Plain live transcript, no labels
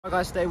Hi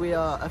guys, today we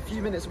are a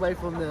few minutes away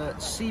from the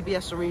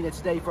CBS arena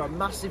today for a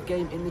massive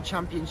game in the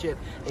Championship.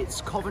 It's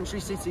Coventry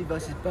City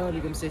versus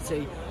Birmingham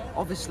City.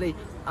 Obviously,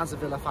 as a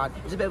Villa fan,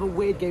 it's a bit of a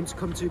weird game to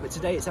come to, but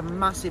today it's a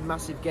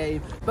massive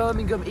game.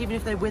 Birmingham, even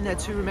if they win their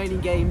 2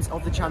 remaining games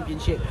of the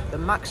Championship, the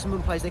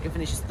maximum place they can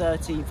finish is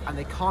 13th and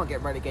they can't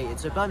get relegated.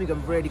 So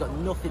Birmingham really got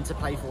nothing to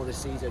play for this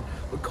season.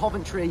 With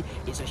Coventry,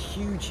 it's a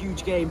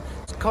huge game.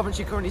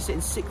 Coventry currently sit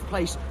in 6th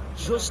place,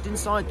 just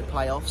inside the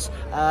playoffs,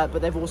 but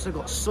they've also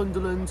got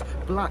Sunderland,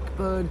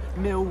 Blackburn,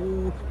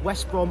 Millwall,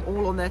 West Brom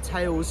all on their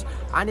tails.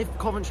 And if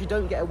Coventry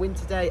don't get a win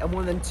today and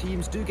one of them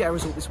teams do get a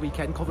result this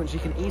weekend, Coventry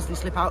can easily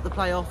slip out the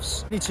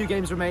playoffs. Only 2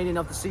 games remaining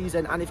of the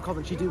season, and if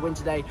Coventry do win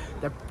today,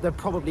 they're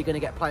probably going to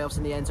get playoffs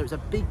in the end. So it's a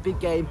big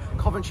game.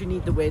 Coventry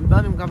need the win.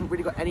 Birmingham haven't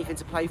really got anything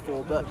to play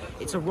for, but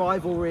it's a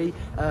rivalry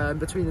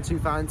between the 2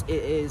 fans.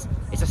 It's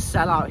a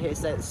sellout here,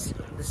 says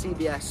the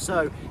CBS.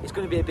 So it's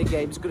going to be a big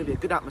game. It's going to be a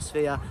good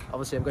atmosphere.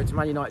 Obviously, I'm going to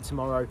Man United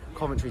tomorrow,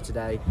 Coventry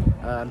today.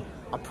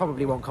 I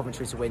probably want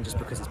Coventry to win just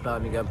because it's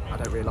Birmingham. I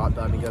don't really like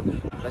Birmingham.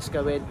 Let's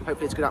go in.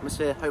 Hopefully it's a good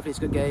atmosphere. Hopefully it's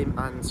a good game.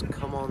 And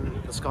come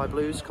on, the Sky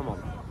Blues, come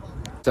on.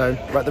 So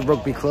we're at the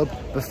rugby club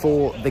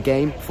before the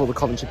game, before the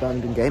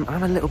Coventry-Birmingham game.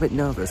 I'm a little bit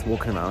nervous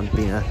walking around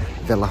being a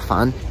Villa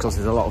fan because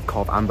there's a lot of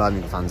Cov and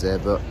Birmingham fans here,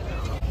 but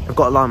I've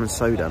got a lime and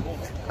soda.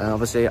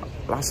 Obviously,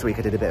 last week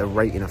I did a bit of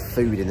rating of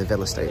food in the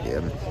Villa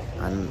Stadium,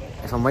 and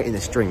if I'm rating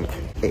this drink,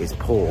 it is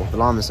poor. The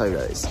lime and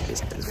soda is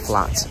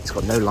flat, it's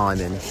got no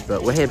lime in,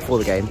 but we're here before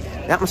the game.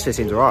 The atmosphere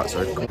seems alright,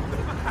 so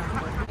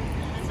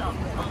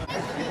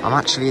I'm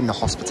actually in the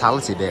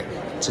hospitality bit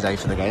today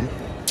for the game.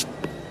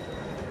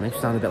 Makes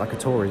you sound a bit like a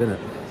Tory, doesn't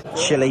it?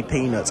 Chili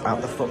peanuts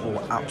out the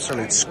football,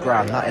 absolute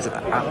scram. That is an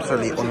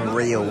absolutely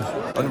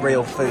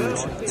unreal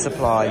food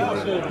supply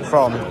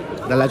from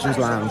the Legends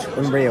Lounge.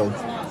 Unreal.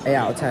 8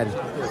 out of 10.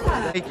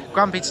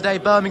 Grampy, today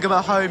Birmingham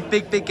at home,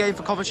 big game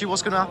for Coventry.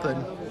 What's going to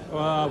happen?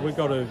 Well, we've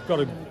got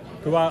to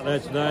go out there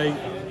today,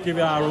 give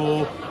it our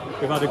all.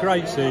 We've had a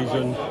great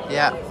season.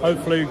 Yeah.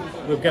 Hopefully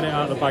we'll get it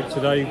out of the bag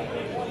today.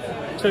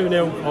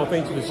 2-0 off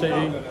into the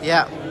city.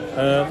 Yeah.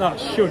 That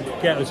should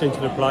get us into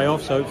the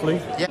playoffs,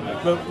 hopefully. Yeah.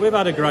 But we've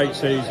had a great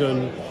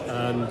season,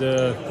 and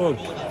well,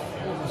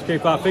 let's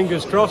keep our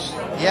fingers crossed.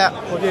 Yeah.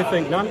 What do you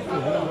think, Nan?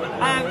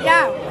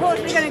 Yeah, of course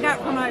we're going to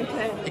get promoted.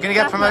 You're going to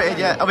get promoted,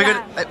 yeah? Are we going?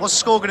 What's the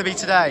score going to be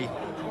today?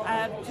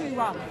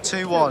 2-1.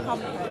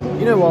 2-1.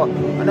 You know what?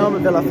 I know I'm a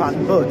Villa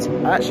fan, but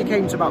I actually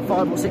came to about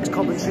 5 or 6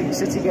 Coventry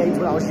City games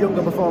when I was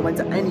younger before I went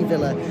to any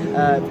Villa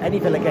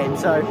game.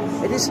 So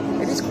it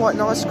is quite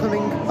nice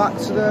coming back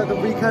to the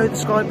Rico, the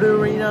Sky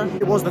Blue Arena.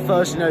 It was the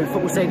first,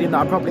 football stadium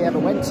that I probably ever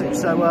went to.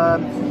 So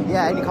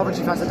yeah, any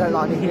Coventry fans that don't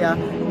like me here,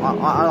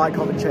 I like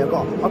Coventry. I've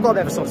got a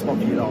bit of a soft spot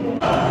for you lot.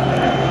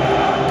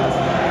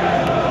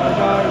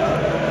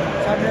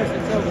 10 minutes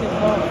until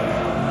kick-off.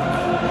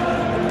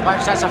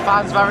 Both sets of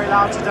fans very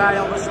loud today,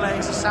 obviously.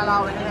 It's a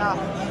sellout in here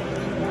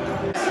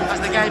as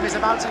the game is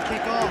about to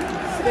kick off.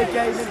 Big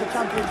game in the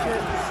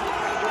Championship.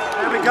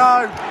 There we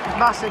go.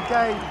 Massive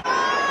game.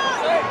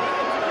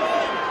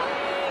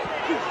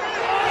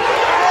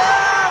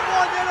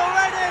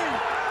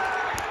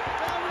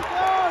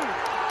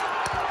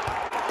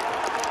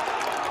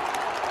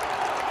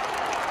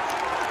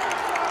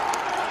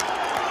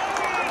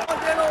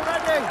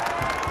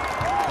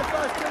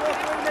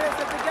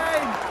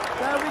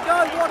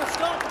 What a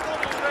start for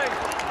Coventry!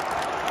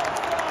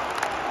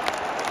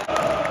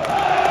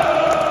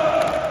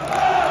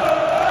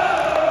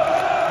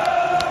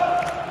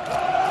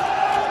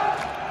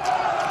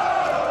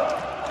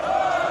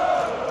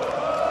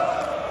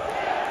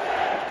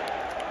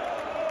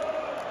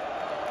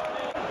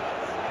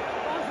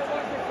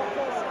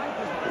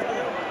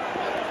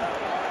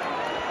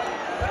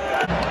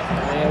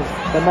 There's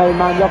the main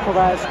man,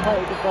 Gyökeres,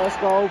 created the first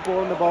goal,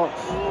 ball in the box.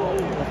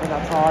 Nothing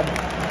that time.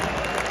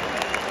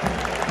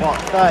 What,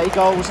 30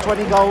 goals,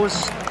 20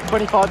 goals,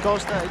 25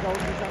 goals, 30 goals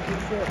in the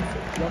Championship.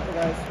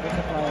 Gyökeres, what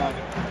a player.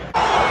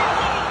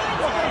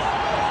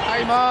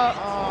 Hamer!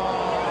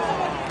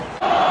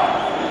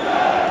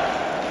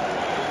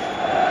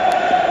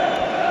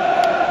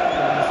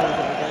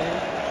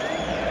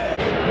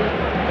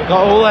 We've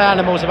got all the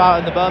animals about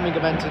in the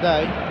Birmingham end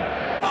today.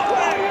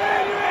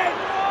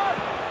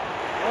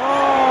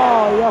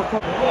 Oh,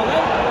 Gyökeres.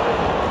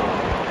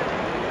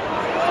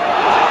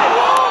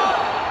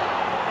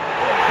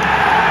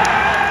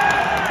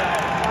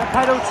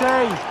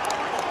 Penalty!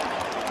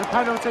 The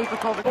penalty for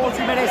Coventry.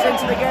 40 minutes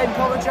into the game,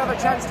 Coventry have a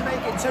chance to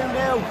make it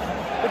 2-0.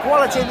 The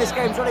quality in this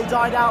game's really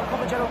died out.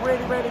 Coventry had a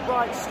really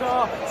bright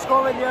start,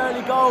 scoring the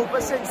early goal,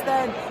 but since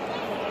then,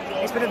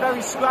 it's been a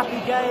very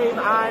scrappy game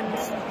and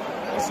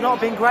it's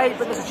not been great,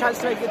 but there's a chance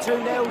to make it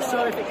 2-0,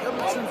 so if it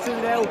comes to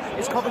 2-0,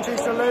 it's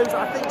Coventry's to lose.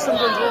 I think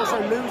Sunderland will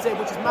also lose it,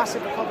 which is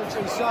massive for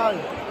Coventry, so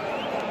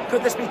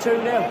could this be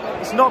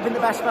 2-0? It's not been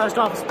the best first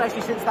half,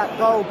 especially since that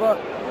goal,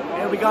 but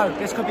here we go.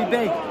 This could be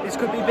big. This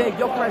could be big.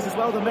 Gyökeres as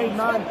well, the main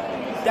man.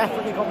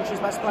 Definitely Coventry's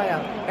best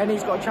player. And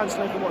he's got a chance to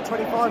make, what,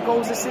 25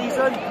 goals this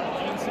season?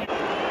 There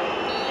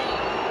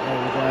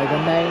we go. The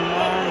main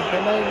man.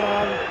 The main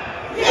man.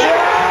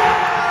 Yeah!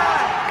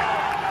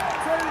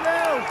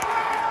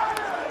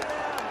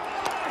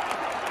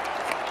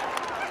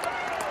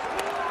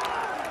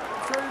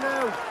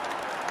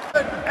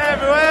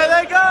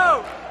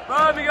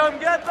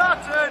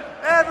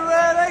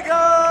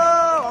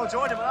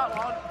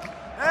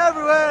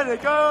 Everywhere they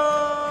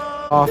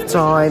go! Half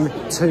time,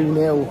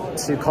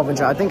 2-0 to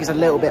Coventry. I think it's a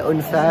little bit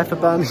unfair for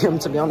Birmingham,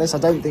 to be honest. I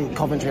don't think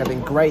Coventry have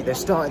been great. They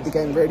started the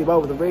game really well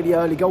with a really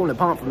early goal, and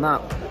apart from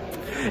that,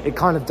 it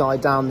kind of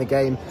died down the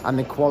game and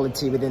the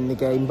quality within the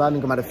game.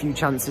 Birmingham had a few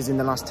chances in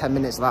the last 10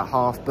 minutes of that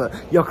half, but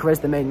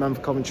Gyökeres, the main man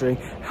for Coventry,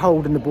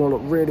 holding the ball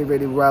up really,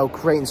 really well,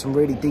 creating some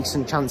really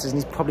decent chances,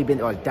 and he's probably been,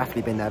 well,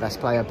 definitely been their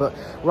best player. But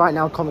right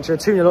now, Coventry are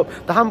 2-0 up.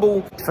 The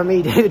handball, for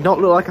me, did not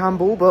look like a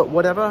handball, but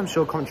whatever. I'm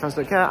sure Coventry fans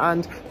don't care.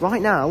 And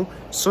right now,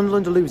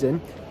 Sunderland are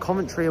losing,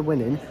 Coventry are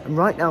winning, and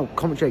right now,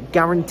 Coventry are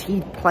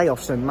guaranteed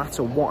playoffs no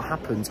matter what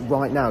happens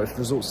right now. If the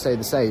results stay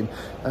the same,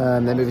 they're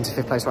moving to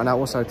 5th place right now.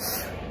 Also,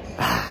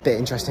 bit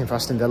interesting for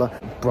Aston Villa.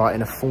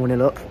 Brighton are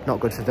 4-0 up,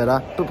 not good for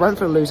Villa. But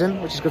Brentford are losing,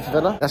 which is good for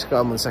Villa. Let's go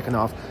on with the second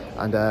half,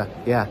 and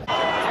yeah.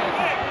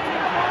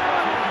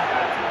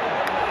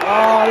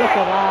 Oh, look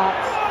at that.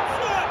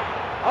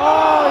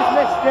 Oh, he's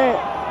missed it.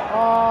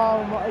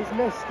 Oh, he's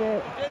missed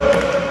it.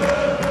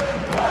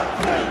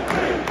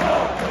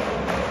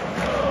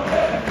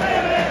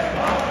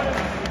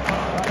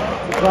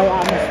 It's a great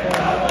atmosphere.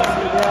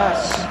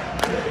 Yes.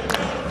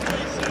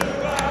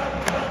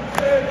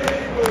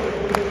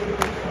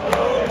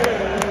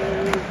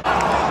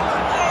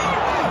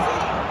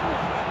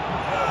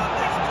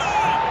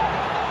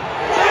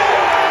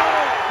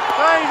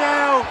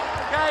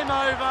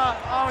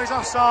 Oh, he's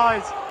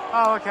offside.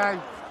 Oh, okay.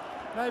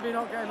 Maybe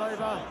not game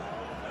over.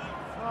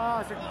 Oh,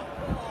 it's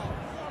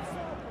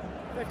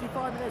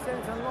 55 minutes in.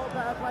 It's a lot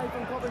better play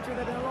from Coventry.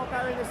 They've been a lot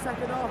better in the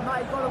second half.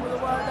 Matty got him with the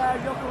work there.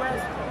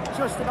 Gyökeres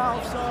just about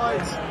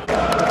offside.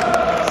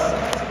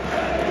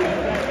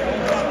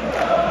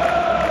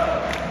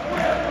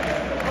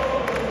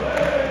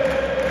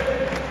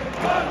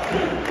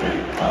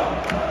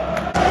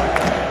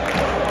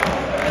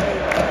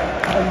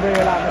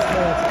 Unreal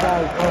atmosphere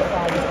today.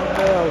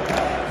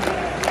 Unreal.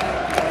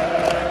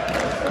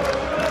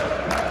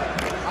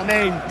 I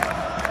mean,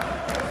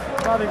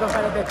 Birmingham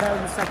had a bit better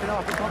in the second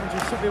half, but Coventry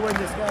should be winning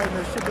this game.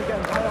 They should be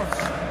getting playoffs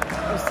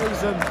this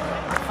season.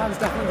 Fans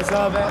definitely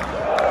deserve it.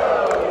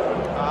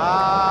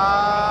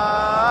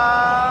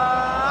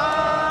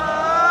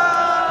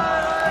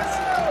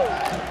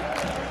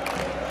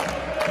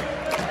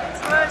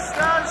 Twist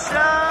and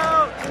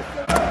shout!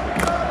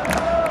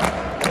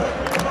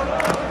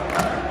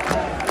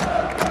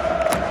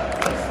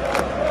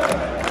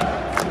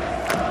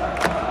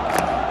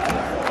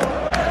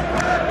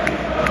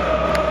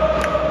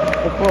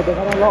 They've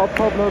had a lot of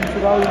problems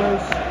with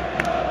owners,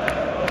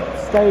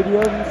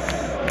 stadiums,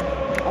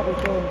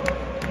 everything.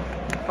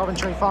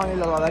 Coventry finally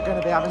look like they're going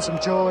to be having some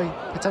joy,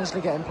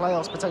 potentially getting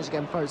playoffs, potentially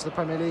getting promoted to the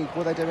Premier League.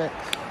 Will they do it?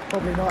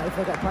 Probably not if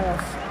they get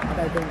playoffs.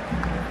 I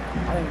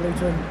think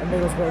Luton and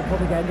Middlesbrough will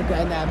probably end up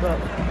getting there, but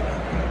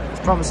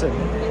it's promising.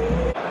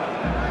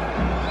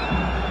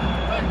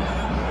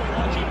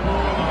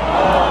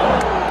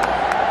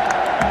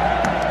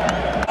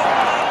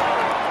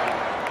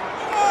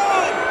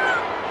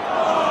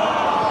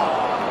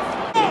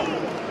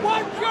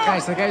 Okay,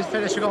 so the game's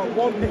finished. We've got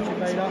one picture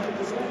made up,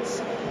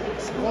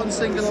 one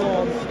singular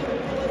one.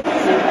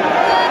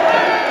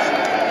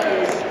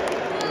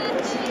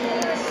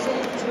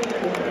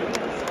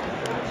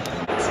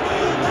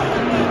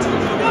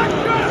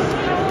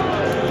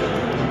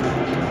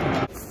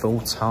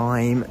 Full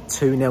time,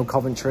 2-0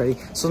 Coventry.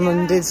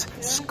 Sunderland did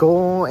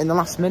score in the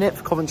last minute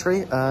for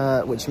Coventry,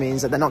 which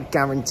means that they're not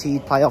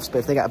guaranteed playoffs, but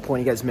if they get a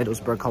point against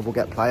Middlesbrough, Cov will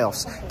get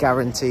playoffs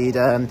guaranteed.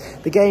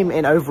 The game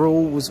in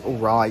overall was all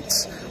right.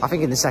 I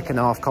think in the second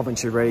half,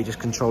 Coventry really just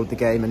controlled the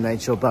game and made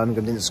sure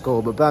Birmingham didn't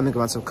score, but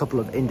Birmingham had a couple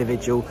of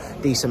individual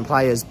decent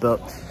players, but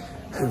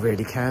who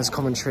really cares?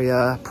 Coventry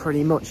are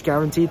pretty much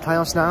guaranteed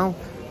playoffs now.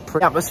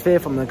 The atmosphere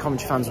from the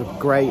Coventry fans was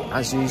great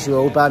as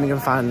usual.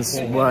 Birmingham fans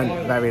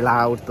weren't very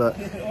loud, but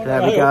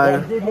there we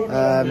go.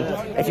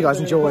 If you guys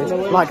enjoyed,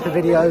 like the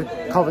video.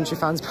 Coventry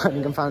fans,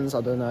 Birmingham fans,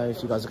 I don't know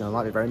if you guys are going to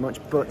like it very much,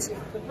 but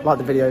like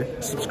the video,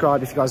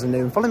 subscribe if you guys are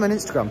new, and follow me on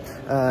Instagram.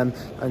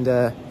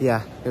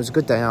 Yeah, it was a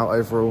good day out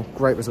overall.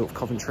 Great result for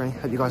Coventry.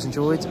 Hope you guys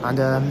enjoyed, and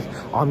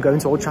I'm going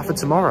to Old Trafford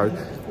tomorrow.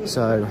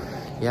 So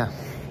yeah,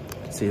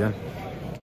 see you then.